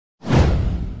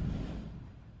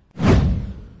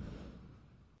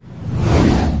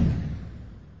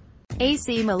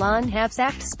AC Milan have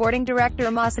sacked sporting director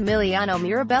Massimiliano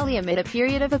Mirabelli amid a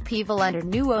period of upheaval under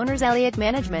new owners Elliott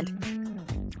Management.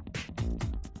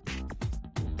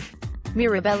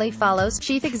 Mirabelli follows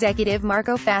chief executive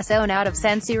Marco Fassone out of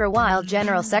San Siro while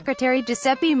General Secretary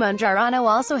Giuseppe Mangiarano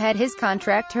also had his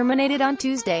contract terminated on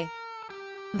Tuesday.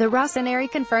 The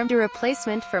Rossoneri confirmed a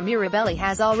replacement for Mirabelli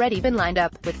has already been lined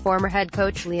up, with former head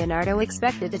coach Leonardo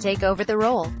expected to take over the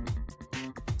role.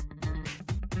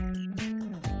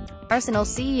 Arsenal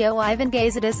CEO Ivan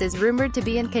Gazidis is rumored to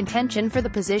be in contention for the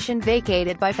position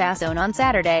vacated by Fassone on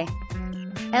Saturday.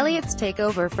 Elliott's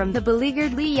takeover from the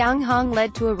beleaguered Lee Yang-hong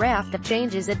led to a raft of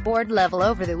changes at board level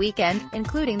over the weekend,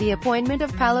 including the appointment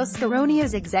of Paolo Scaroni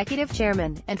as executive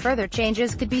chairman, and further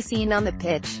changes could be seen on the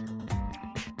pitch.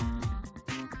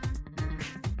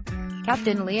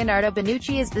 Captain Leonardo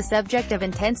Bonucci is the subject of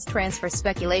intense transfer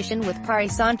speculation, with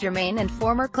Paris Saint-Germain and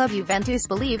former club Juventus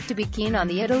believed to be keen on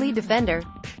the Italy defender.